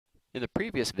In the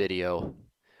previous video,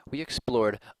 we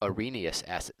explored Arrhenius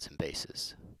acids and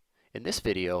bases. In this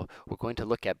video, we're going to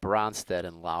look at Bronsted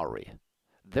and Lowry.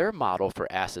 Their model for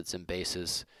acids and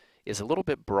bases is a little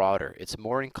bit broader. It's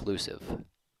more inclusive.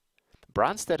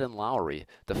 Bronsted and Lowry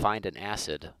defined an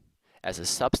acid as a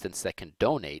substance that can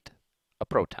donate a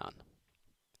proton,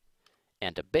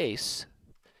 and a base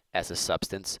as a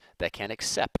substance that can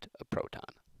accept a proton.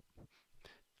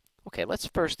 Okay, let's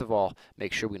first of all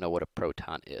make sure we know what a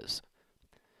proton is.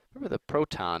 Remember, the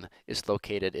proton is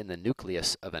located in the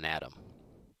nucleus of an atom.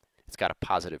 It's got a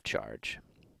positive charge.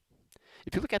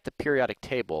 If you look at the periodic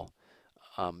table,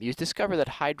 you discover that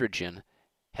hydrogen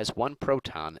has one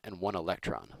proton and one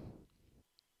electron.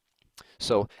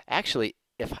 So actually,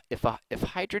 if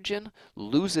hydrogen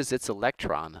loses its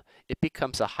electron, it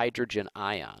becomes a hydrogen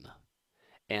ion.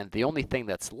 And the only thing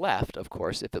that's left, of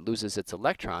course, if it loses its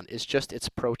electron, is just its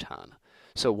proton.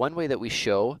 So one way that we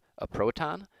show a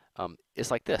proton is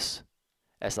like this,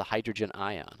 as the hydrogen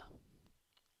ion.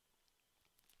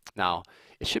 Now,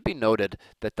 it should be noted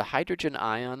that the hydrogen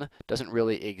ion doesn't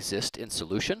really exist in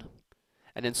solution.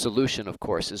 And in solution, of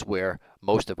course, is where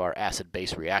most of our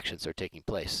acid-base reactions are taking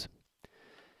place.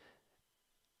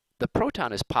 The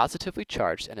proton is positively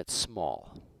charged and it's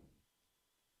small.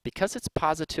 Because it's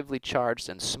positively charged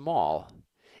and small,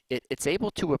 it's able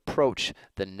to approach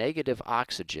the negative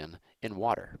oxygen in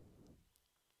water.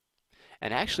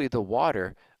 And actually the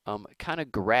water kind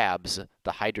of grabs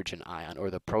the hydrogen ion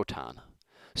or the proton.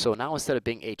 So now instead of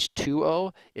being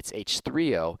H2O, it's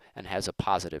H3O and has a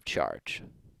positive charge.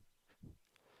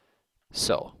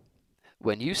 So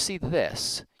when you see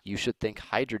this, you should think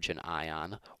hydrogen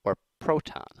ion or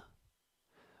proton.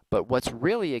 But what's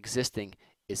really existing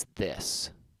is this.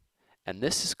 And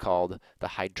this is called the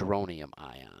hydronium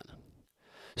ion.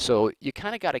 So you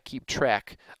kind of got to keep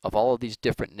track of all of these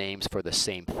different names for the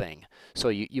same thing. So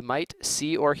you might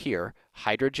see or hear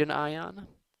hydrogen ion.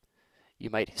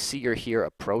 You might see or hear a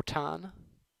proton.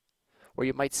 Or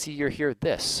you might see or hear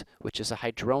this, which is a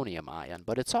hydronium ion.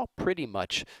 But it's all pretty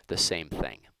much the same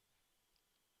thing.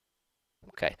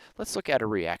 Okay, let's look at a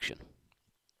reaction.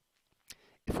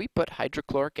 If we put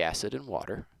hydrochloric acid in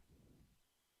water,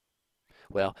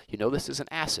 well, you know this is an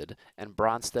acid, and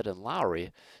Bronsted and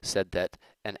Lowry said that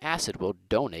an acid will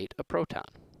donate a proton.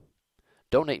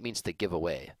 Donate means to give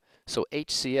away. So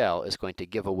HCl is going to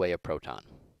give away a proton.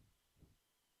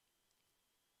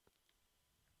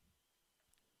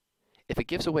 If it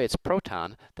gives away its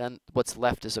proton, then what's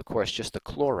left is, of course, just a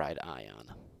chloride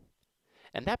ion.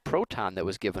 And that proton that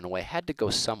was given away had to go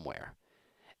somewhere.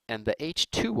 And the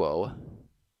H2O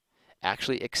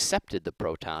actually accepted the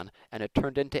proton and it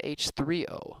turned into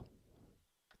H3O.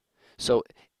 So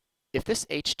if this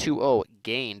H2O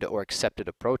gained or accepted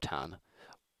a proton,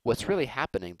 what's really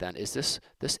happening then is this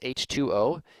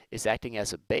H2O is acting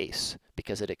as a base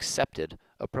because it accepted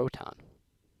a proton.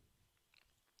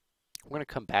 We're going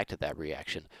to come back to that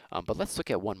reaction, but let's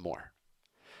look at one more.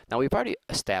 Now we've already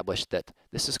established that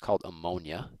this is called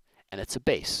ammonia and it's a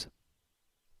base.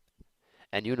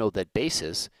 And you know that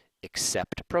bases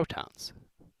accept protons.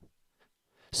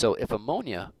 So if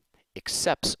ammonia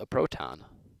accepts a proton,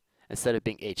 instead of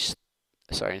being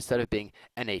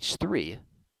NH3,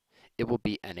 it will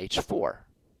be NH4.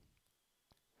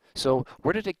 So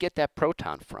where did it get that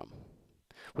proton from?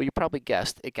 Well, you probably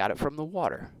guessed it got it from the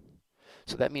water.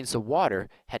 So that means the water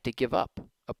had to give up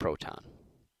a proton.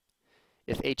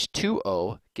 If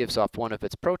H2O gives off one of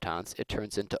its protons, it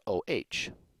turns into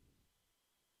OH.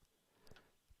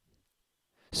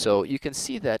 So you can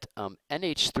see that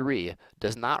NH3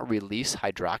 does not release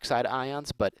hydroxide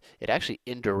ions, but it actually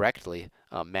indirectly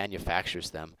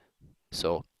manufactures them.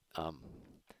 So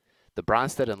the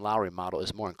Bronsted and Lowry model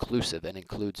is more inclusive and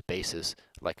includes bases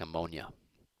like ammonia.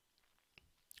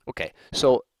 Okay,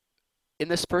 so in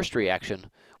this first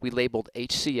reaction, we labeled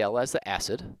HCl as the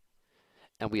acid,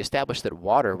 and we established that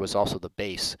water was also the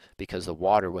base because the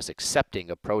water was accepting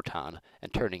a proton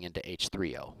and turning into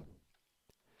H3O.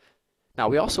 Now,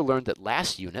 we also learned that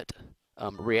last unit,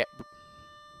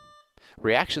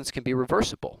 reactions can be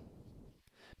reversible,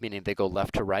 meaning they go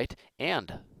left to right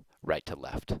and right to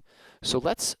left. So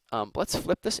let's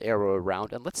flip this arrow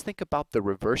around and let's think about the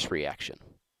reverse reaction.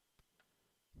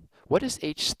 What is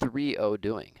H3O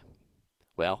doing?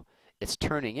 Well, it's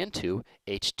turning into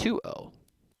H2O.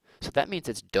 So that means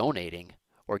it's donating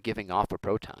or giving off a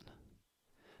proton.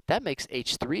 That makes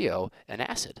H3O an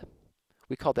acid.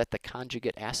 We call that the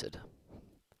conjugate acid.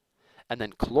 And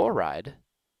then chloride,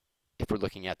 if we're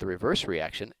looking at the reverse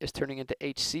reaction, is turning into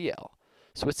HCl.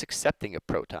 So it's accepting a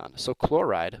proton. So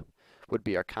chloride would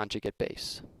be our conjugate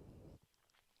base.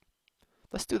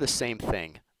 Let's do the same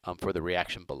thing for the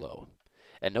reaction below.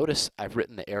 And notice I've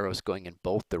written the arrows going in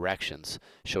both directions,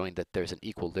 showing that there's an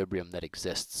equilibrium that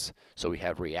exists. So we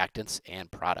have reactants and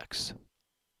products.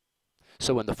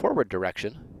 So in the forward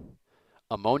direction,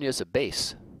 ammonia is a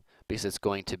base because it's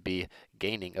going to be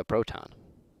gaining a proton.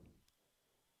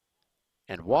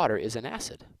 And water is an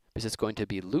acid because it's going to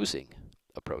be losing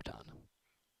a proton.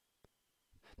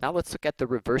 Now let's look at the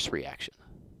reverse reaction.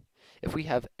 If we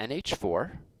have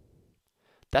NH4,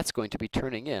 that's going to be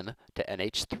turning in to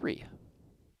NH3.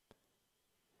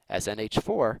 As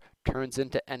NH4 turns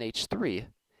into NH3,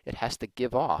 it has to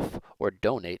give off or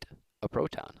donate a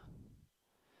proton,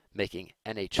 making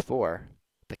NH4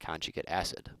 the conjugate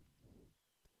acid.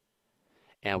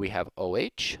 And we have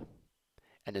OH,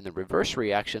 and in the reverse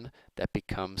reaction, that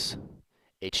becomes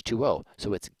H2O.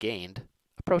 So it's gained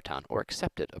a proton or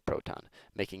accepted a proton,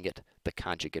 making it the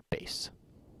conjugate base.